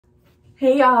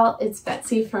Hey y'all, it's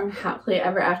Betsy from Happily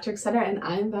Ever After, etc. And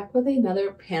I'm back with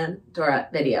another Pandora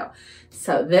video.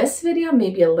 So this video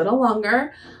may be a little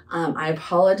longer. I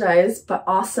apologize, but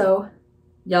also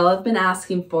y'all have been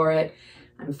asking for it.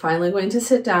 I'm finally going to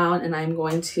sit down and I'm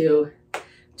going to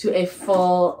do a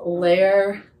full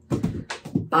layer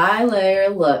by layer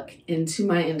look into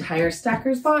my entire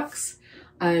Stackers box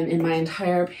in my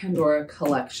entire Pandora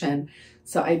collection.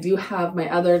 So I do have my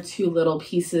other two little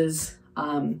pieces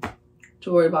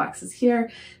jewelry boxes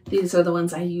here. These are the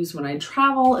ones I use when I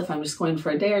travel, if I'm just going for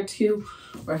a day or two,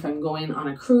 or if I'm going on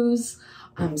a cruise.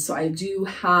 So I do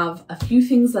have a few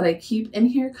things that I keep in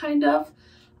here kind of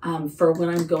for when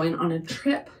I'm going on a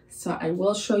trip. So I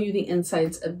will show you the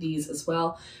insides of these as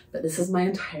well, but this is my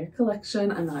entire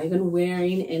collection. I'm not even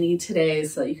wearing any today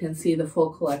so that you can see the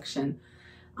full collection.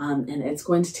 And it's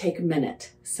going to take a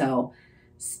minute. So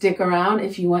stick around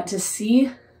if you want to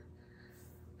see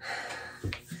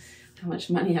how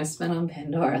much money I've spent on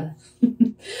Pandora.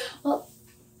 Well,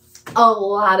 a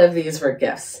lot of these were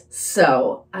gifts,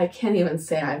 so I can't even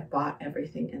say I've bought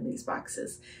everything in these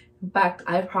boxes. In fact,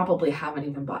 I probably haven't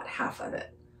even bought half of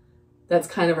it. That's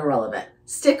kind of irrelevant.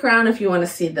 Stick around if you want to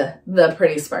see the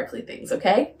pretty sparkly things,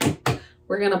 okay?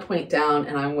 We're gonna point down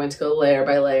and I'm going to go layer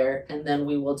by layer, and then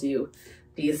we will do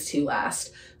these two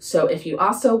last. So if you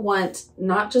also want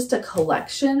not just a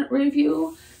collection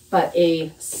review, but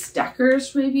a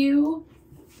Stackers review,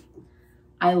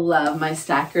 I love my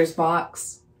Stackers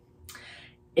box.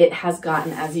 It has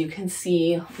gotten, as you can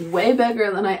see, way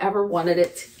bigger than I ever wanted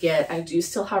it to get. I do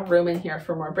still have room in here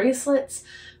for more bracelets,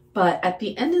 but at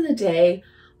the end of the day,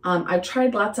 I've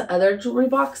tried lots of other jewelry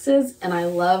boxes, and I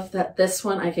love that this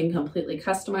one I can completely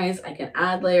customize. I can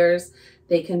add layers.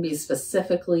 They can be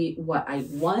specifically what I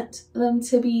want them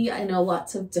to be. I know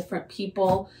lots of different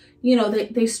people, you know,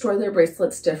 they store their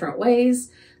bracelets different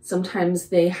ways. Sometimes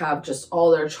they have just all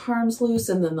their charms loose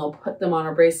and then they'll put them on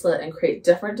a bracelet and create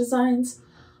different designs.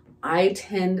 I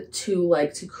tend to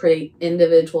like to create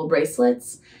individual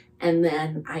bracelets, and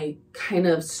then I kind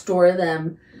of store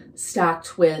them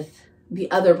stacked with the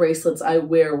other bracelets I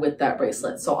wear with that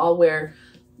bracelet. So I'll wear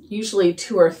usually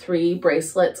 2 or 3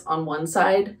 bracelets on one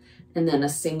side and then a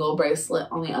single bracelet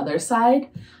on the other side.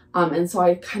 And so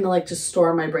I kind of like to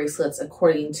store my bracelets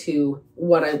according to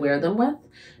what I wear them with.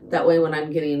 That way when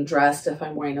I'm getting dressed, if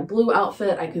I'm wearing a blue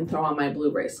outfit, I can throw on my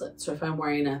blue bracelets. Or if I'm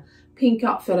wearing a pink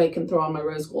outfit, I can throw on my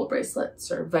rose gold bracelets,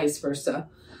 or vice versa.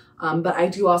 But I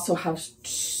do also have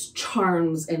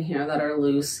charms in here that are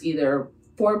loose, either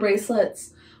for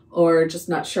bracelets or just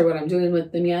not sure what I'm doing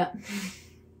with them yet.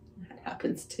 That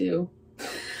happens too.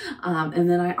 And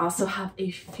then I also have a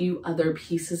few other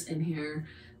pieces in here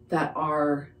that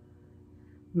are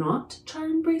not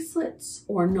charm bracelets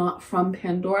or not from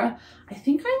Pandora. I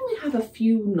think I only have a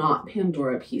few not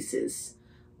Pandora pieces,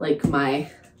 like my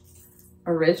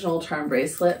original charm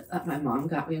bracelet that my mom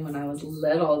got me when I was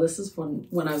little. This is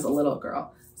when I was a little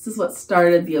girl. This is what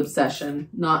started the obsession,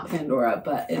 not Pandora,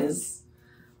 but it is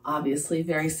obviously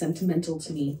very sentimental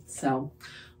to me. So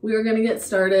we are gonna get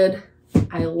started.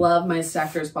 I love my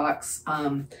Stackers box.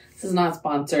 This is not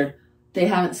sponsored. They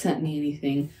haven't sent me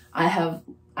anything. I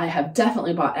have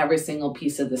definitely bought every single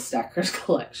piece of the Stackers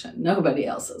collection. Nobody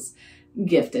else has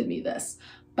gifted me this,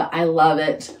 but I love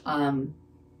it.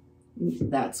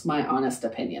 That's my honest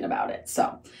opinion about it.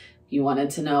 So if you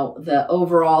wanted to know the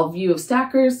overall view of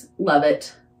Stackers, love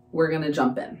it. We're gonna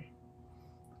jump in.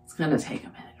 It's gonna take a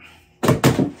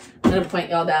minute. I'm gonna point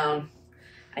y'all down.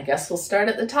 I guess we'll start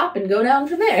at the top and go down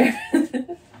from there.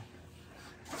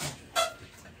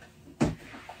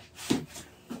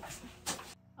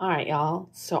 All right, y'all.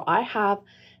 So I have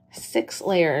 6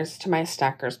 layers to my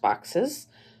Stackers boxes.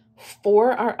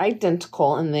 4 are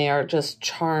identical, and they are just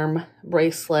charm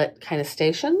bracelet kind of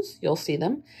stations. You'll see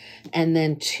them. And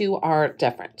then 2 are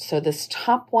different. So this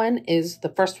top one is the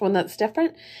first one that's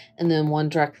different, and then one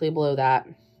directly below that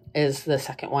is the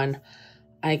second one.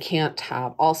 I can't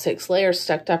have all 6 layers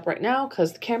stacked up right now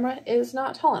because the camera is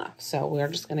not tall enough. So we're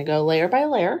just going to go layer by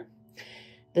layer.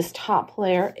 This top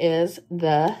layer is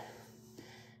the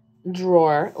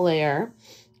drawer layer.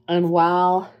 And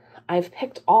while I've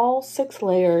picked all 6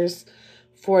 layers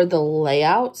for the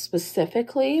layout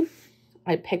specifically,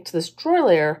 I picked this drawer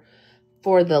layer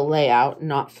for the layout,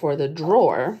 not for the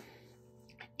drawer.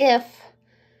 If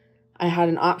I had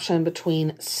an option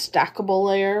between stackable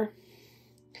layer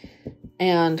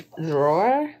and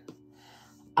drawer,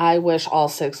 I wish all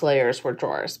 6 layers were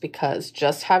drawers, because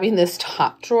just having this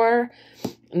top drawer,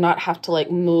 not have to like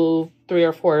move 3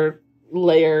 or 4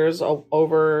 layers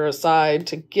over a side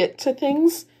to get to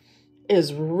things,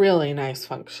 is really nice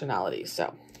functionality.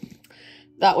 So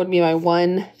that would be my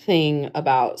one thing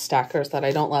about stackers that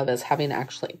I don't love, is having to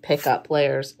actually pick up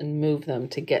layers and move them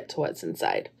to get to what's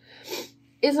inside.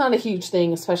 It's not a huge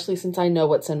thing, especially since I know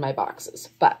what's in my boxes.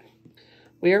 But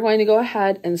we are going to go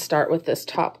ahead and start with this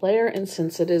top layer. And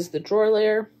since it is the drawer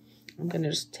layer, I'm going to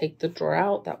just take the drawer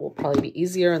out. That will probably be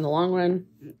easier in the long run.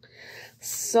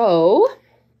 So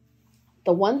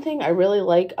the one thing I really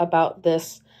like about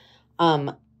this,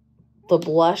 the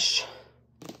blush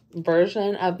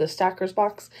version of the Stackers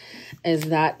box, is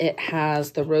that it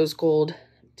has the rose gold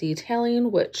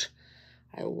detailing, which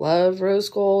I love rose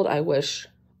gold. I wish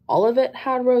all of it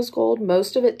had rose gold.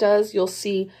 Most of it does. You'll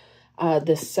see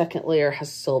this second layer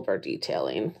has silver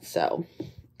detailing. So,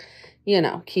 you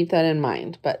know, keep that in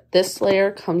mind. But this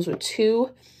layer comes with 2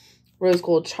 rose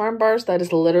gold charm bars. That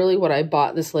is literally what I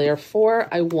bought this layer for.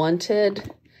 I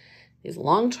wanted these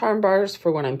long charm bars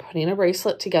for when I'm putting a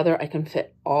bracelet together. I can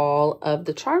fit all of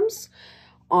the charms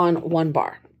on one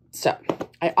bar. So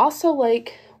I also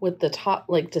like, with the top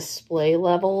like display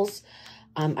levels,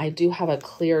 I do have a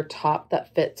clear top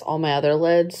that fits all my other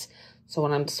lids. So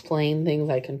when I'm displaying things,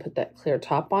 I can put that clear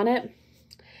top on it.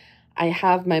 I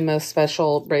have my most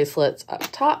special bracelets up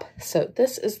top. So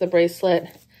this is the bracelet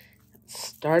that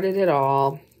started it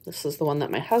all. This is the one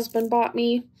that my husband bought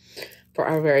me for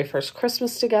our very first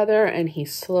Christmas together, and he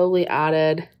slowly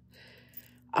added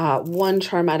one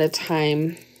charm at a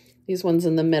time. These ones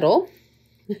in the middle,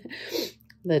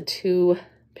 the 2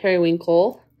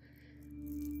 periwinkle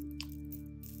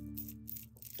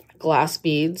glass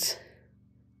beads,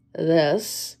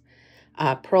 this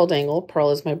pearl dangle. Pearl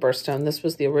is my birthstone. This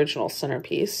was the original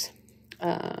centerpiece.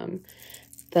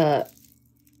 The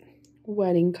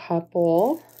wedding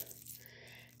couple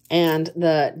and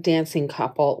the dancing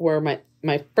couple were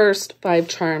my first 5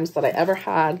 charms that I ever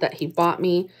had that he bought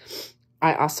me.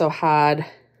 I also had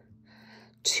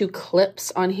 2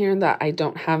 clips on here that I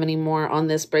don't have anymore on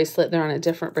this bracelet. They're on a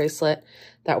different bracelet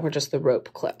that were just the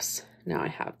rope clips. Now I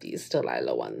have these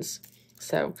Delilah ones.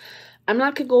 So I'm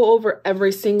not going to go over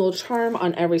every single charm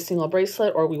on every single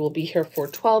bracelet, or we will be here for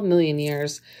 12 million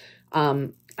years.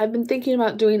 I've been thinking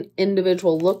about doing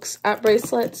individual looks at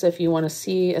bracelets. If you want to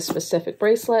see a specific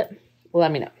bracelet,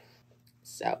 let me know.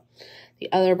 So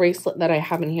the other bracelet that I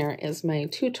have in here is my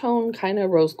 2-tone kind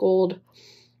of rose gold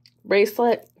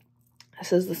bracelet.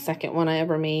 This is the second one I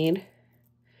ever made.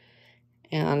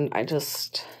 And I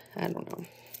don't know.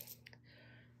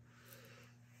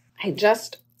 I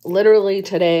just literally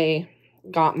today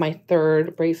got my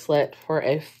 3rd bracelet for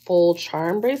a full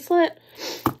charm bracelet.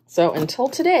 So until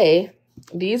today,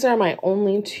 these are my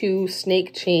only 2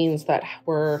 snake chains that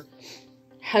were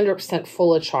 100%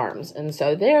 full of charms. And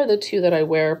so they're the 2 that I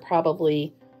wear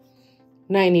probably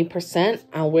 90%.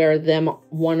 I'll wear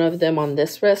one of them on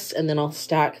this wrist, and then I'll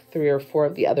stack 3 or 4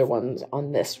 of the other ones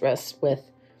on this wrist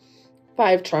with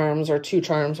 5 charms or 2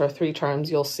 charms or 3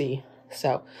 charms, you'll see.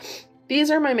 So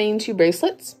these are my main 2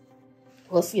 bracelets.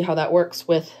 We'll see how that works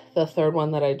with the 3rd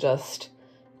one that I just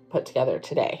put together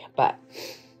today. But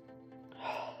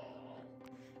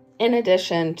in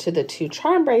addition to the 2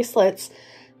 charm bracelets,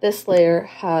 this layer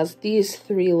has these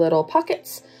 3 little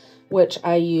pockets, which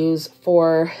I use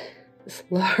for this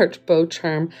large bow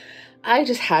charm. I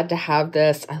just had to have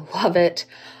this. I love it.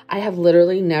 I have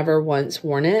literally never once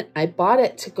worn it. I bought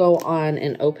it to go on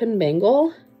an open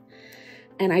bangle,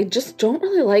 and I just don't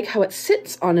really like how it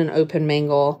sits on an open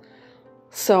bangle.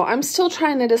 So I'm still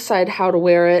trying to decide how to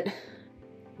wear it.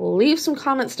 Leave some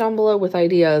comments down below with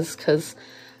ideas, because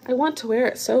I want to wear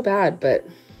it so bad, but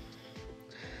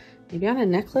maybe on a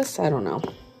necklace? I don't know.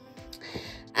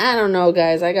 I don't know,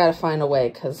 guys. I gotta find a way,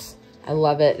 because I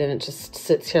love it, and it just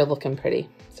sits here looking pretty.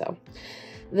 So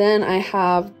then I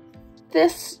have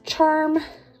this charm.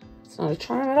 It's not a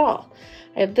charm at all.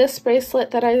 I have this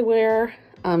bracelet that I wear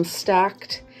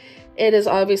stacked. It is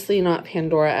obviously not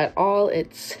Pandora at all.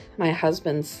 It's my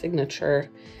husband's signature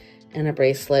in a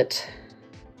bracelet.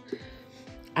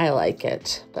 I like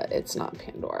it, but it's not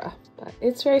Pandora. But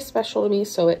it's very special to me,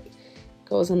 so it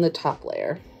goes in the top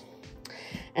layer.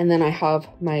 And then I have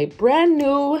my brand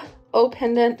new O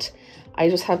pendant. I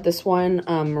just have this one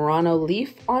Murano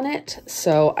leaf on it,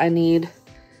 so I need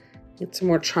some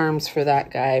more charms for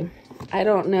that guy. I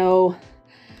don't know.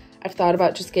 I've thought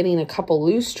about just getting a couple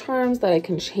loose charms that I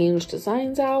can change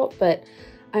designs out, but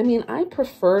I mean, I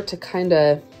prefer to kind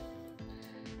of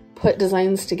put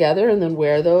designs together and then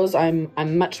wear those. I'm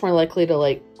much more likely to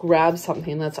like grab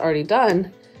something that's already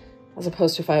done, as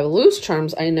opposed to if I have loose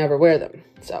charms, I never wear them.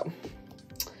 So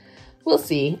we'll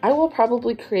see. I will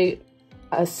probably create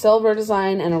a silver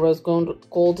design and a rose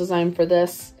gold design for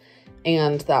this,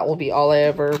 and that will be all I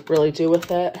ever really do with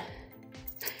it.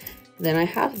 Then I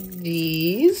have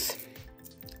these.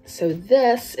 So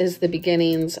this is the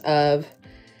beginnings of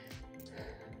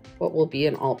what will be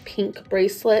an all pink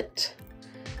bracelet.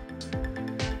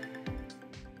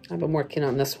 I've been working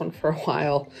on this one for a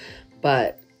while,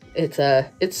 but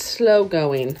it's slow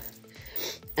going.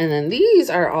 And then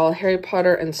these are all Harry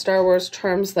Potter and Star Wars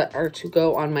charms that are to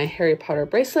go on my Harry Potter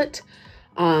bracelet.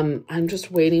 I'm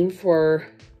just waiting for,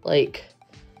 like,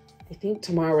 I think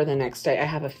tomorrow or the next day I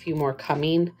have a few more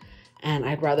coming, and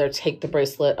I'd rather take the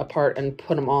bracelet apart and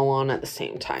put them all on at the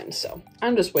same time. So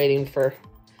I'm just waiting for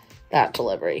that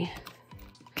delivery.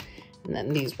 And then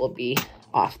these will be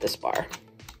off this bar.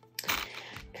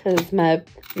 Because my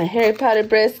Harry Potter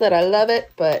bracelet, I love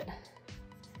it, but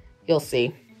you'll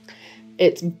see.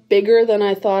 It's bigger than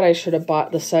I thought. I should have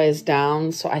bought the size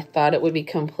down, so I thought it would be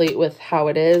complete with how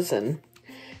it is, and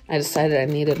I decided I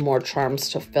needed more charms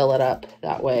to fill it up.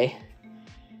 That way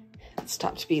it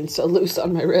stopped being so loose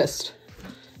on my wrist.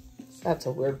 That's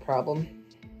a weird problem.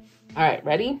 All right,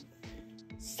 ready?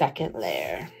 Second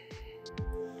layer.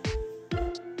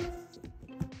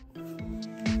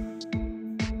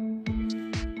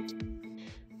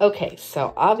 Okay,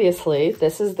 so obviously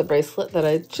this is the bracelet that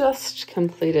I just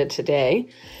completed today.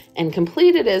 And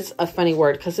completed is a funny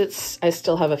word because I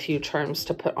still have a few charms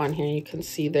to put on here. You can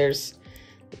see there's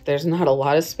not a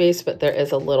lot of space, but there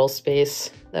is a little space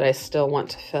that I still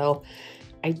want to fill.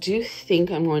 I do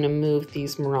think I'm going to move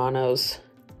these Muranos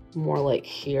more like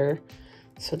here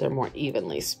so they're more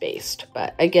evenly spaced.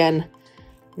 But again,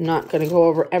 I'm not going to go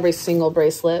over every single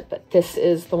bracelet, but this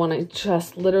is the one I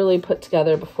just literally put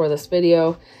together before this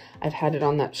video. I've had it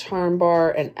on that charm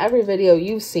bar and every video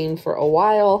you've seen for a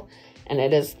while, and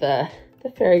it is the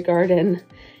Fairy Garden,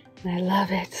 and I love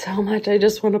it so much. I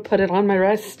just want to put it on my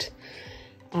wrist.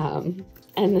 And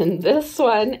then this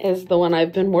one is the one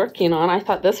I've been working on. I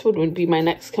thought this would be my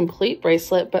next complete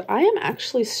bracelet, but I am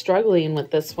actually struggling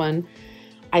with this one.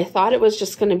 I thought it was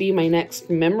just going to be my next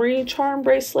memory charm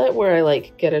bracelet where I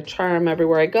like get a charm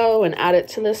everywhere I go and add it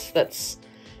to this. That's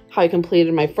how I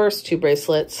completed my first two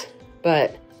bracelets.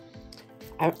 But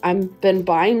I've been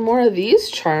buying more of these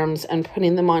charms and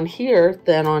putting them on here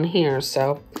than on here.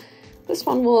 So this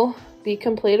one will be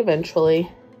complete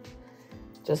eventually.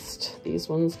 Just these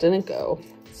ones didn't go.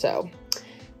 So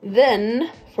then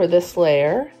for this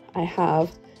layer, I have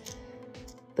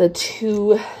the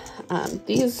two.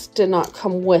 These did not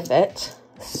come with it.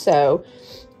 So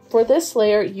for this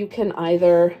layer, you can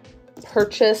either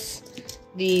purchase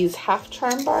these half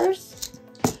charm bars,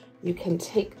 you can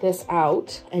take this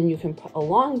out and you can put a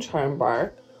long charm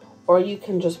bar, or you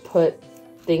can just put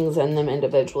things in them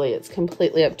individually. It's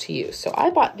completely up to you. So I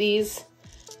bought these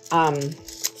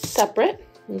separate.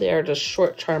 They're just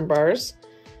short charm bars.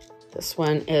 This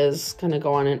one is gonna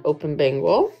go on an open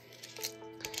bangle.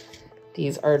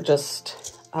 These are just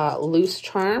loose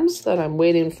charms that I'm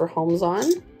waiting for homes on.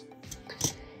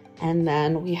 And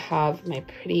then we have my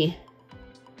pretty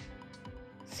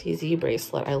CZ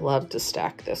bracelet. I love to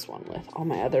stack this one with all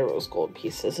my other rose gold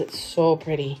pieces. It's so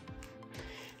pretty.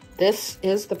 This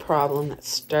is the problem that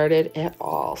started it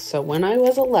all. So when I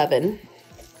was 11,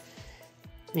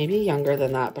 maybe younger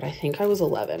than that, but I think I was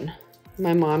 11,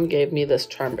 my mom gave me this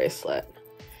charm bracelet.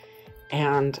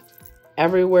 And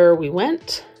everywhere we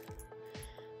went,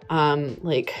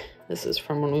 like this is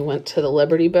from when we went to the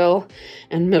Liberty Bell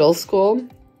in middle school,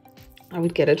 I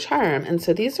would get a charm. And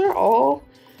so these are all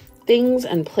things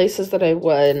and places that I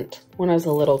went when I was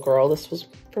a little girl. This was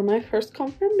for my first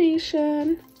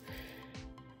confirmation.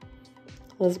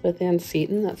 Elizabeth Ann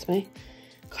Seton, that's my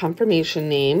confirmation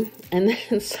name. And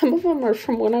then some of them are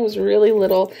from when I was really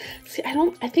little. See,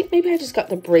 I think maybe I just got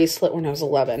the bracelet when I was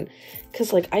 11.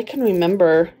 Because like I can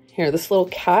remember, here, this little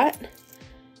cat,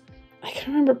 I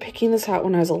can remember picking this out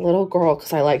when I was a little girl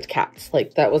because I liked cats.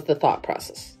 Like that was the thought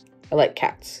process. I like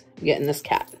cats. I'm getting this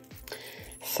cat.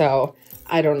 So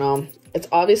I don't know. It's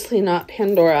obviously not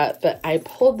Pandora, but I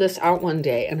pulled this out one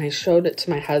day and I showed it to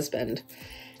my husband.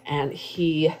 And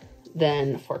he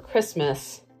then for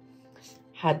Christmas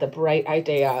had the bright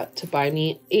idea to buy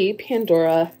me a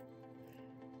Pandora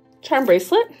charm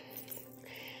bracelet.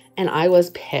 And I was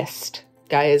pissed,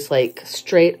 guys, like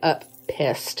straight up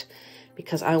pissed,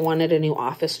 because I wanted a new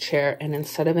office chair, and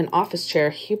instead of an office chair,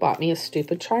 he bought me a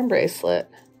stupid charm bracelet.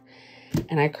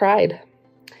 And I cried.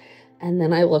 And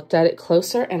then I looked at it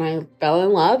closer and I fell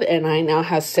in love, and I now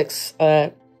have six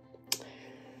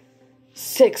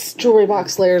jewelry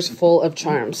box layers full of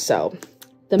charms. So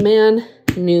the man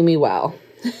knew me well.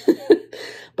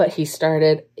 But he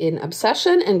started an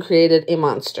obsession and created a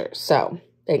monster. So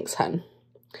thanks, hun.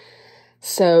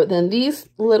 So then these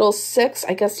little 6,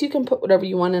 I guess you can put whatever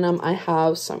you want in them. I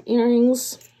have some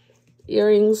earrings.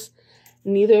 earrings.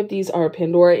 Neither of these are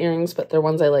Pandora earrings, but they're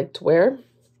ones I like to wear.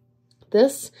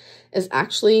 This is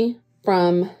actually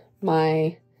from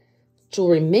my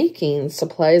jewelry making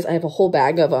supplies. I have a whole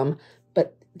bag of them,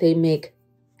 but they make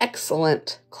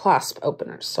excellent clasp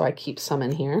openers. So I keep some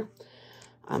in here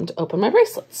to open my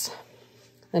bracelets.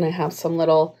 Then I have some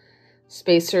little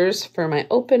spacers for my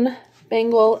open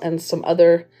bangle and some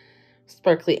other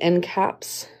sparkly end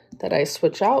caps that I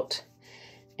switch out,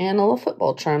 and a little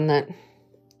football charm that I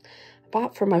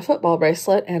bought for my football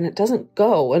bracelet, and it doesn't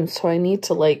go, and so I need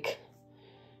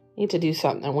to do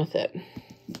something with it.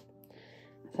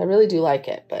 I really do like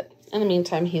it, but in the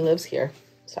meantime, he lives here.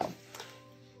 So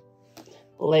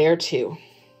layer 2.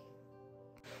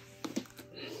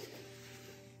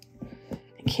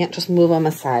 I can't just move them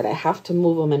aside. I have to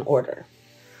move them in order.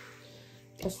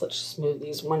 I guess let's just move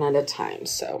these one at a time.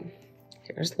 So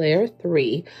here's layer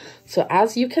 3. So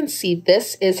as you can see,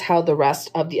 this is how the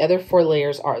rest of the other 4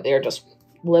 layers are. They're just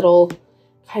little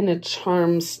kind of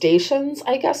charm stations,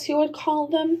 I guess you would call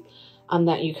them,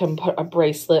 that you can put a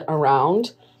bracelet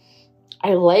around.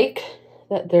 I like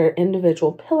that they're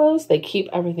individual pillows. They keep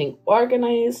everything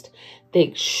organized.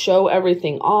 They show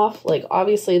everything off. Like,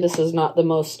 obviously, this is not the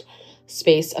most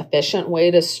space efficient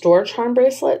way to store charm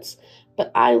bracelets,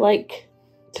 but I like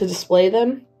to display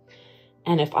them.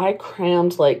 And if I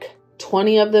crammed like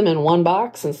 20 of them in one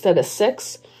box instead of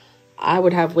 6, I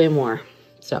would have way more.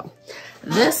 So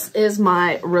this is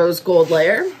my rose gold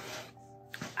layer.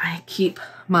 I keep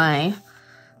my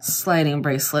sliding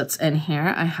bracelets in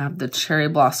here. I have the cherry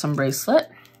blossom bracelet.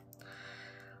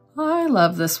 I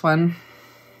love this one.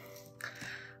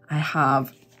 I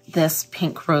have this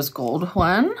pink rose gold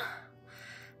one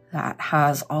that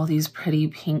has all these pretty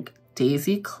pink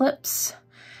daisy clips,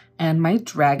 and my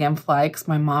dragonfly, because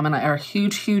my mom and I are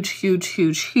huge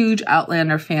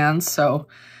Outlander fans. So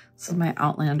this is my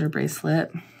Outlander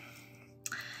bracelet,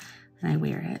 and I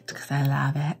wear it because I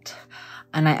love it.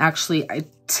 And I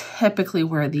typically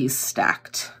wear these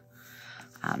stacked.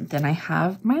 Then I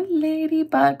have my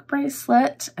ladybug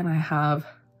bracelet, and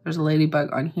there's a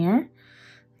ladybug on here,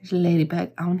 there's a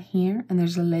ladybug on here, and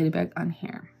there's a ladybug on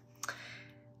here.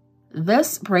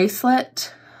 This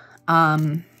bracelet,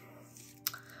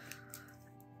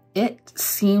 it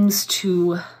seems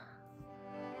to,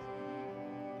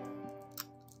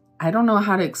 I don't know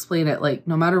how to explain it. Like,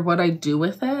 no matter what I do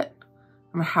with it,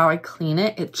 or how I clean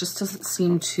it, it just doesn't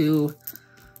seem to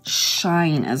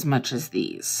shine as much as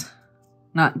these.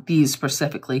 Not these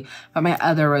specifically, but my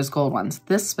other rose gold ones.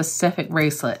 This specific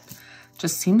bracelet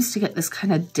just seems to get this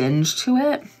kind of dinge to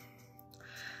it.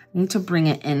 I need to bring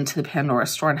it into the Pandora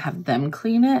store and have them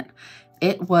clean it.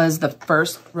 It was the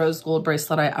first rose gold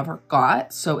bracelet I ever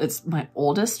got, so it's my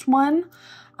oldest one.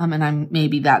 And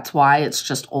maybe that's why it's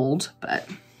just old, but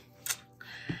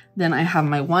then I have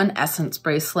my one Essence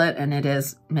bracelet, and it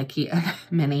is Mickey and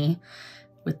Minnie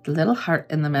with the little heart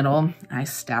in the middle. I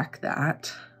stack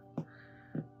that.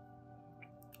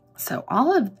 So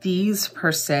all of these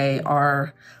per se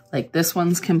are like, this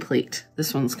one's complete,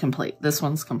 this one's complete, this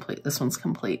one's complete, this one's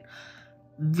complete.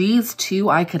 These two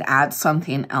I could add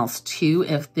something else to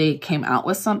if they came out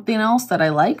with something else that I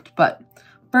liked, but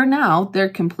for now they're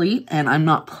complete and I'm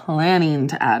not planning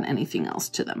to add anything else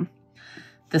to them.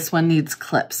 This one needs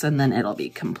clips and then it'll be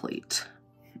complete.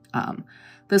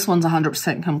 This one's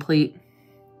 100% complete.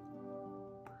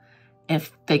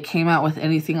 If they came out with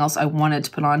anything else I wanted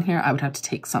to put on here, I would have to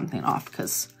take something off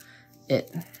because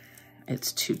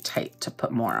it's too tight to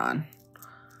put more on.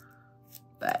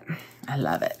 But I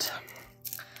love it.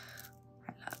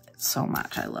 I love it so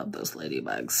much. I love those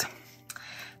ladybugs.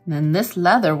 And then this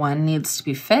leather one needs to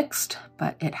be fixed,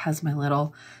 but it has my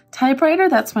little typewriter.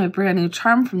 That's my brand new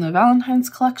charm from the Valentine's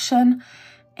collection.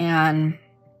 And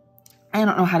I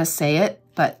don't know how to say it,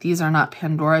 but these are not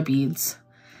Pandora beads.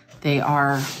 They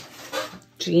are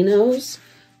Geno's.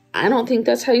 I don't think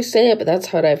that's how you say it, but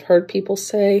that's what I've heard people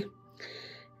say.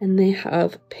 And they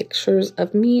have pictures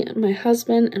of me and my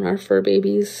husband and our fur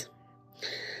babies,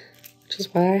 which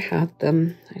is why I have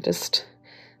them.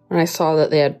 When I saw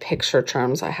that they had picture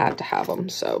charms, I had to have them.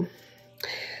 So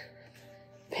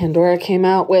Pandora came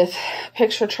out with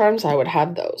picture charms, I would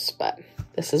have those. But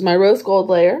this is my rose gold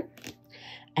layer.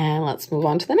 And let's move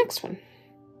on to the next one.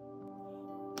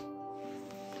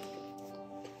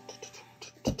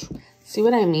 See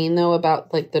what I mean, though,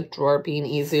 about like the drawer being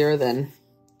easier than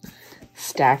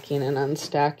stacking and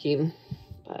unstacking?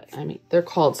 But I mean, they're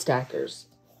called stackers.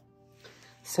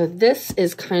 So this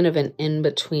is kind of an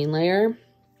in-between layer.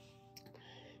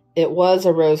 It was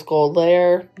a rose gold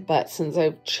layer, but since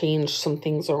I've changed some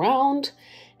things around,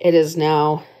 it is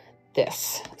now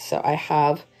this. So I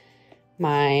have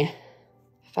my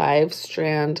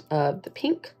 5-strand of the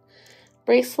pink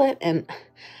bracelet. And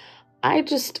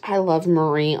I love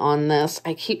Marie on this.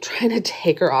 I keep trying to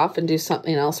take her off and do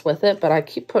something else with it, but I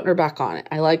keep putting her back on it.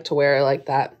 I like to wear it like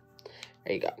that.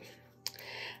 There you go.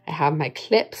 I have my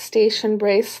clip station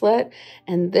bracelet,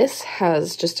 and this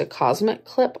has just a cosmic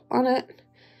clip on it.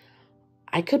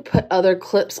 I could put other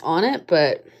clips on it,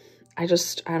 but I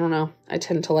don't know. I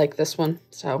tend to like this one,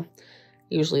 so I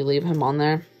usually leave him on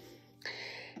there.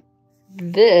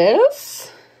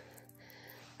 This,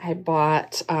 I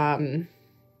bought, is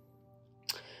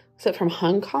it from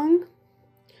Hong Kong?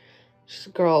 She's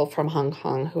a girl from Hong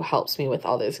Kong who helps me with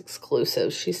all these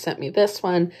exclusives. She sent me this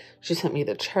one. She sent me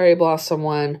the cherry blossom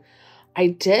one. I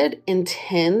did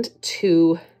intend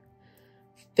to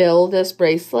fill this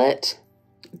bracelet,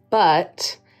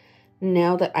 but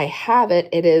now that I have it,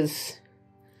 it is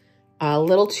a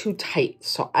little too tight.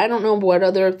 So I don't know what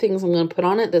other things I'm going to put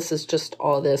on it. This is just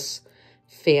all this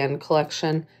fan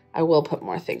collection. I will put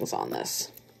more things on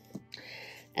this.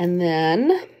 And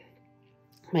then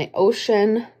my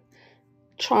ocean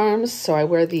charms. So I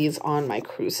wear these on my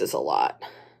cruises a lot.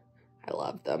 I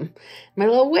love them. My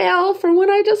little whale from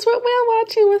when I just went whale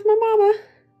watching with my mama.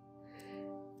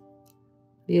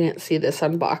 You didn't see this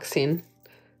unboxing.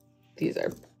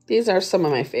 These are some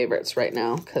of my favorites right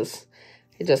now because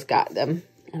I just got them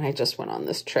and I just went on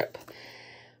this trip.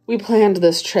 We planned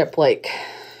this trip like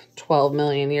 12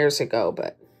 million years ago,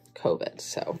 but COVID.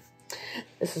 So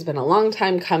this has been a long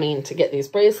time coming to get these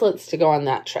bracelets to go on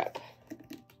that trip.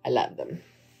 I love them.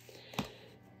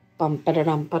 Bum,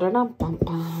 ba-da-dum, ba-da-dum, bum,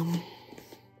 bum.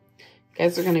 You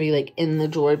guys are going to be like in the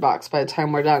jewelry box by the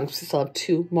time we're done because we still have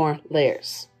 2 more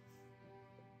layers.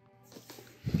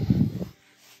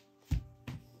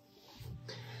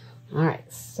 All right,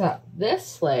 so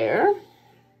this layer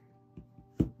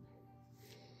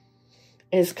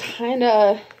is kind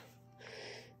of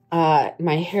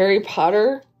my Harry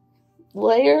Potter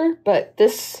layer, but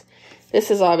this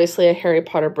is obviously a Harry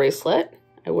Potter bracelet.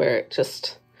 I wear it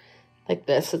just like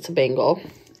this. It's a bangle.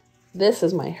 This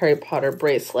is my Harry Potter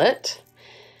bracelet.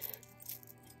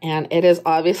 And it is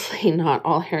obviously not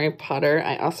all Harry Potter.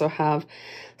 I also have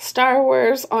Star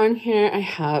Wars on here. I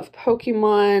have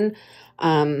Pokemon.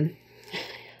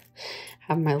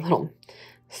 Have my little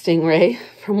stingray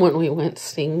from when we went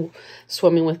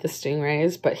swimming with the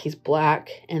stingrays, but he's black,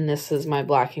 and this is my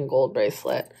black and gold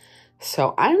bracelet.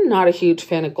 So I'm not a huge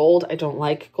fan of gold. I don't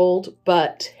like gold,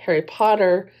 but Harry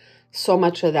Potter, so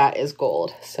much of that is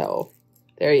gold. So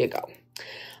there you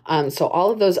go. So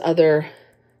all of those other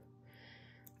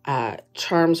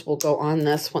charms will go on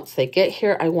this once they get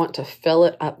here. I want to fill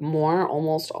it up more,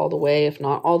 almost all the way, if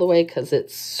not all the way, because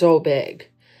it's so big.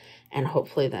 And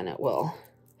hopefully then it will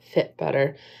fit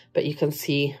better. But you can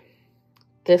see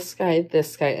this guy, and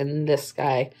this guy, and this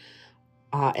guy,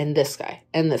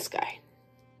 and this guy.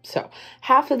 So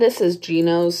half of this is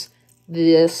Gino's.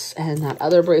 This and that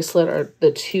other bracelet are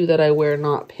the 2 that I wear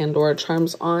not Pandora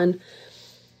charms on.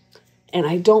 And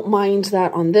I don't mind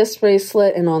that on this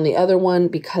bracelet and on the other one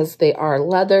because they are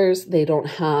leathers. They don't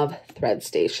have thread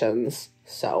stations.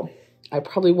 So I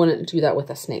probably wouldn't do that with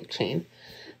a snake chain.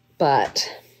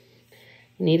 But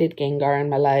I needed Gengar in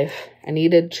my life. I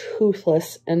needed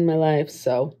Toothless in my life.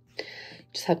 So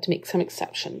just have to make some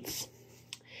exceptions.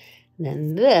 And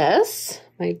then this,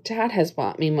 my dad has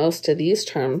bought me most of these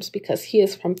charms because he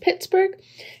is from Pittsburgh.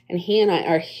 And he and I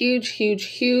are huge, huge,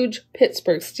 huge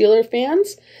Pittsburgh Steelers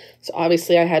fans. So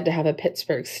obviously I had to have a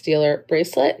Pittsburgh Steelers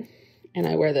bracelet. And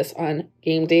I wear this on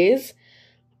game days.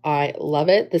 I love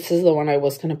it. This is the one I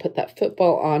was going to put that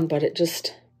football on, but it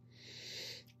just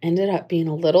ended up being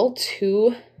a little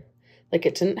too, like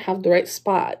it didn't have the right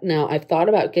spot. Now I've thought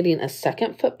about getting a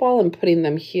second football and putting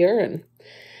them here, and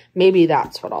maybe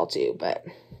that's what I'll do, but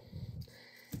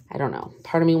I don't know.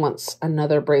 Part of me wants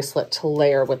another bracelet to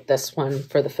layer with this one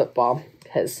for the football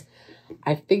because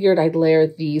I figured I'd layer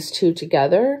these 2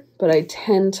 together, but I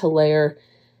tend to layer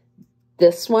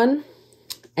this one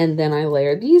and then I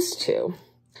layer these 2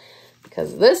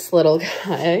 because this little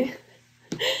guy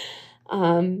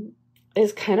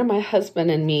is kind of my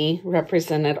husband and me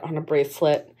represented on a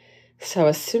bracelet. So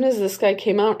as soon as this guy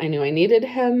came out, I knew I needed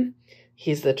him.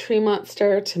 He's the tree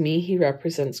monster. To me, he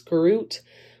represents Groot,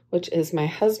 which is my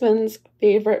husband's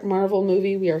favorite Marvel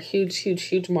movie. We are huge, huge,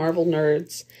 huge Marvel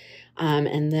nerds.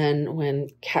 And then when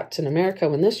Captain America,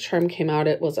 when this charm came out,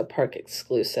 it was a park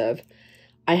exclusive.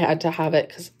 I had to have it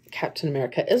because Captain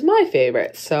America is my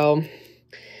favorite. So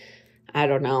I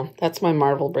don't know. That's my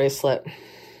Marvel bracelet.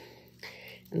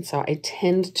 And so I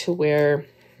tend to wear,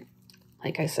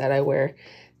 like I said, I wear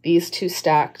these 2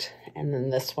 stacked and then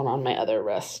this one on my other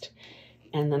wrist.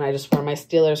 And then I just wear my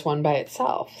Steelers one by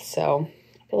itself. So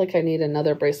I feel like I need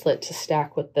another bracelet to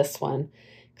stack with this one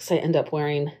because I end up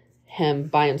wearing him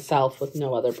by himself with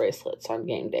no other bracelets on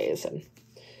game days. And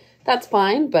that's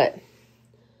fine, but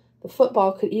the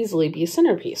football could easily be a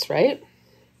centerpiece, right?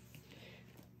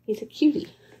 He's a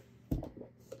cutie.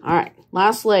 All right,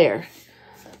 last layer.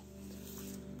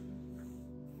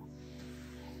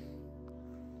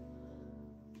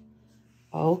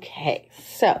 Okay,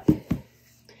 so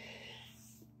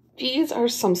these are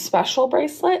some special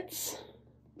bracelets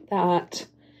that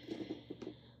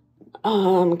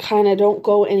kind of don't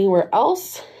go anywhere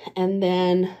else, and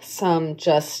then some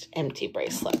just empty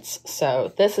bracelets.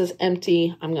 So this is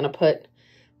empty. I'm going to put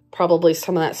probably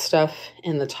some of that stuff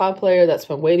in the top layer that's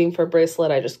been waiting for a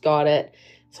bracelet. I just got it,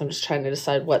 so I'm just trying to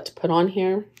decide what to put on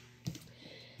here.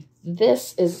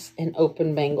 This is an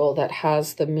open bangle that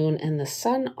has the moon and the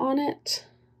sun on it,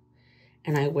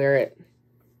 and I wear it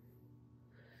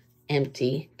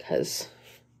empty because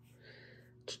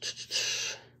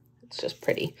it's just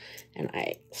pretty. And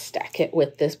I stack it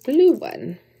with this blue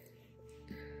one.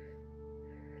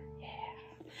 Yeah.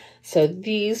 So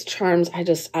these charms,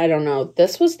 I don't know.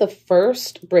 This was the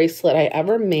first bracelet I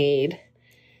ever made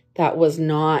that was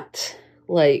not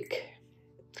like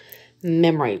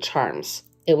memory charms.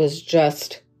 It was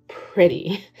just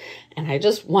pretty, and I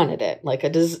just wanted it, like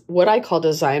what I call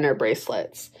designer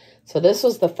bracelets. So this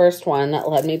was the first one that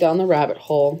led me down the rabbit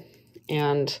hole,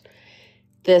 and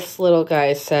this little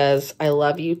guy says, "I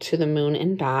love you to the moon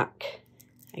and back."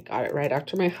 I got it right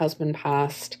after my husband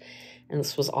passed, and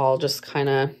this was all just kind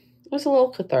of, it was a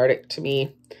little cathartic to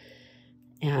me,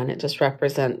 and it just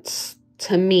represents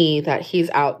to me that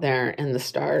he's out there in the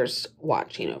stars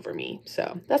watching over me.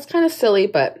 So that's kind of silly,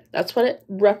 but that's what it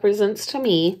represents to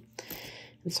me.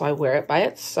 And so I wear it by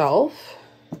itself.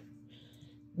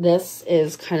 This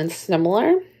is kind of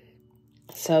similar.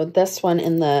 So this one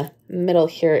in the middle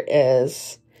here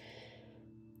is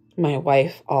my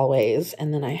wife always.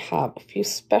 And then I have a few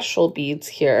special beads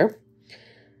here.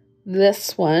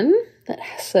 This one that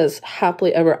says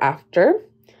happily ever after,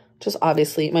 which is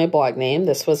obviously my blog name.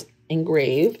 This was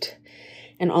engraved,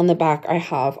 and on the back I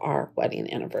have our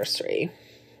wedding anniversary.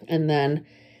 And then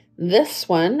this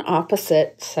one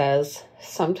opposite says,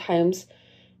 sometimes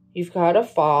you've got to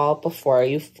fall before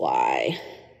you fly.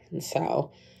 And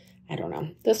so I don't know,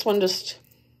 this one just,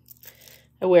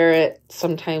 I wear it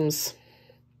sometimes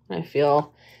when I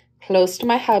feel close to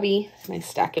my hubby, and I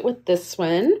stack it with this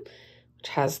one, which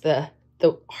has the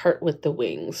heart with the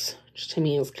wings, which to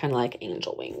me is kind of like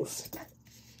angel wings.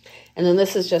 And then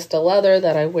this is just a leather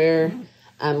that I wear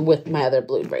with my other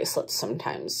blue bracelets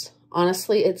sometimes.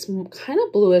 Honestly, it's kind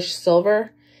of bluish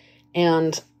silver.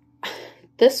 And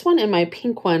this one and my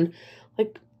pink one,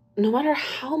 like, no matter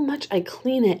how much I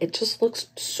clean it, it just looks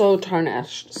so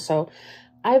tarnished. So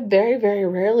I very, very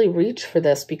rarely reach for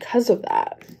this because of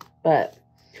that. But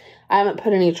I haven't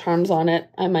put any charms on it.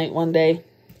 I might one day.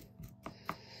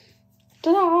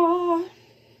 Ta-da!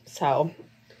 So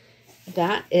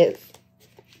that is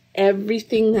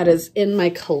everything that is in my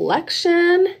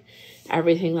collection,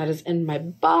 everything that is in my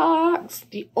box.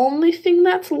 The only thing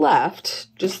that's left,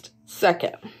 just a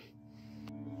second,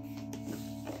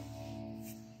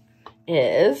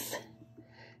 is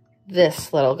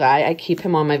this little guy. I keep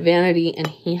him on my vanity, and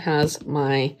he has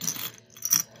my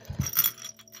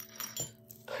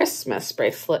Christmas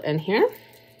bracelet in here.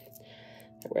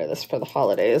 I wear this for the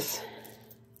holidays.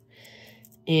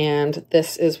 And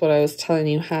this is what I was telling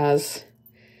you has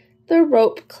the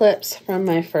rope clips from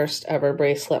my first ever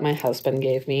bracelet my husband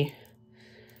gave me.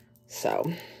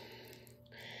 So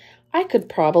I could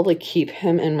probably keep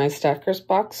him in my stackers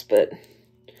box, but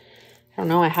I don't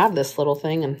know. I have this little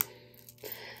thing, and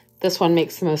this one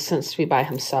makes the most sense to be by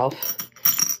himself.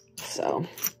 So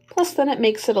plus then it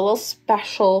makes it a little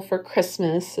special for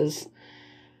Christmas, as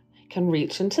I can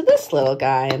reach into this little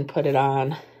guy and put it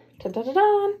on.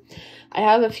 Da-da-da-da. I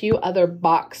have a few other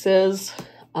boxes.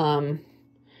 I'm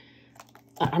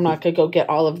not going to go get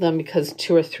all of them because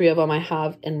 2 or 3 of them I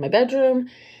have in my bedroom.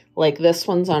 Like this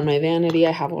one's on my vanity.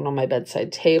 I have one on my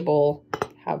bedside table.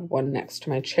 I have one next to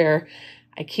my chair.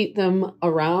 I keep them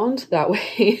around. That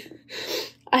way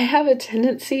I have a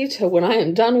tendency to, when I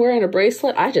am done wearing a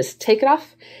bracelet, I just take it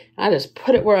off and I just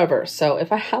put it wherever. So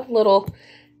if I have little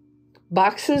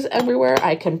boxes everywhere,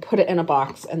 I can put it in a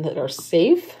box and that are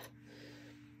safe.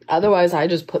 Otherwise, I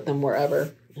just put them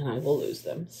wherever and I will lose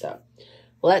them. So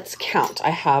let's count.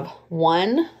 I have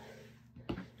 1,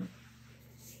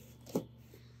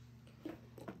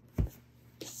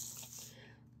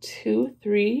 2,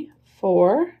 3,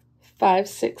 4, 5,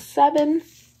 6, 7,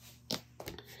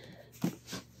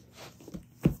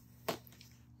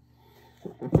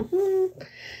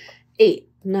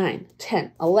 9,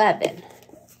 10, 11,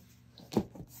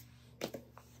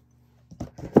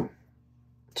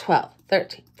 12,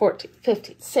 13, 14,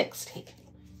 15, 16,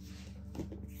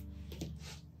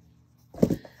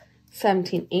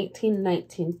 17, 18,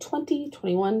 19, 20,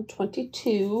 21,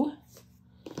 22,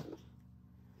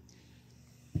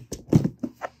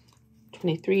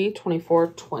 23, 24,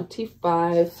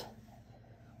 25,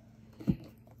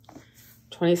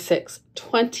 26,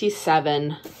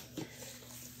 27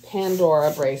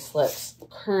 Pandora bracelets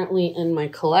currently in my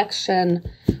collection.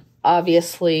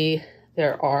 Obviously,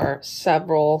 there are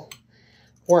several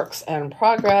works in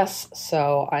progress,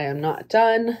 so I am not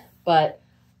done, but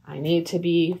I need to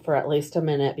be for at least a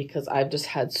minute because I've just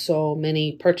had so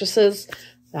many purchases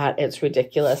that it's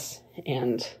ridiculous,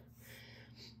 and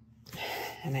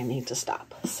I need to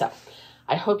stop. So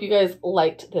I hope you guys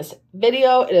liked this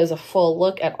video. It is a full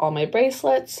look at all my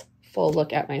bracelets, full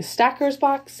look at my stackers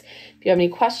box. If you have any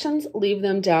questions, leave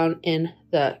them down in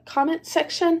the comment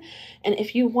section. And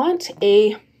if you want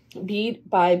a bead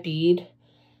by bead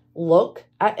look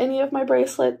at any of my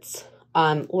bracelets,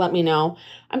 let me know.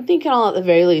 I'm thinking I'll at the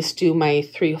very least do my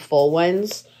 3 full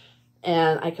ones,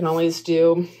 and I can always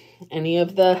do any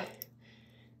of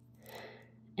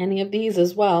these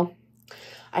as well.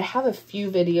 I have a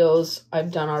few videos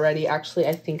I've done already. Actually,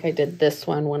 I think I did this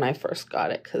one when I first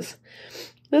got it, because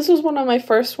this was one of my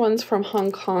first ones from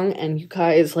Hong Kong, and you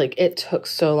guys, like, it took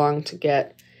so long to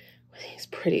get these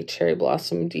pretty cherry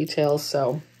blossom details,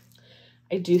 so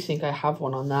I do think I have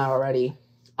one on that already.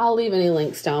 I'll leave any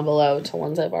links down below to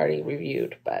ones I've already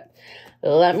reviewed, but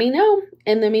let me know.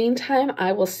 In the meantime,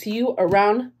 I will see you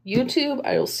around YouTube.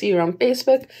 I will see you around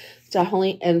Facebook,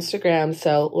 definitely Instagram.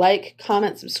 So like,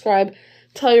 comment, subscribe,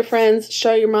 tell your friends,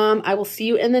 show your mom. I will see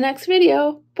you in the next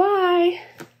video. Bye.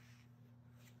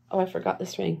 Oh, I forgot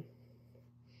this ring.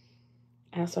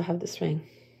 I also have this ring.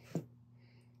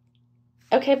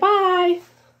 Okay, bye.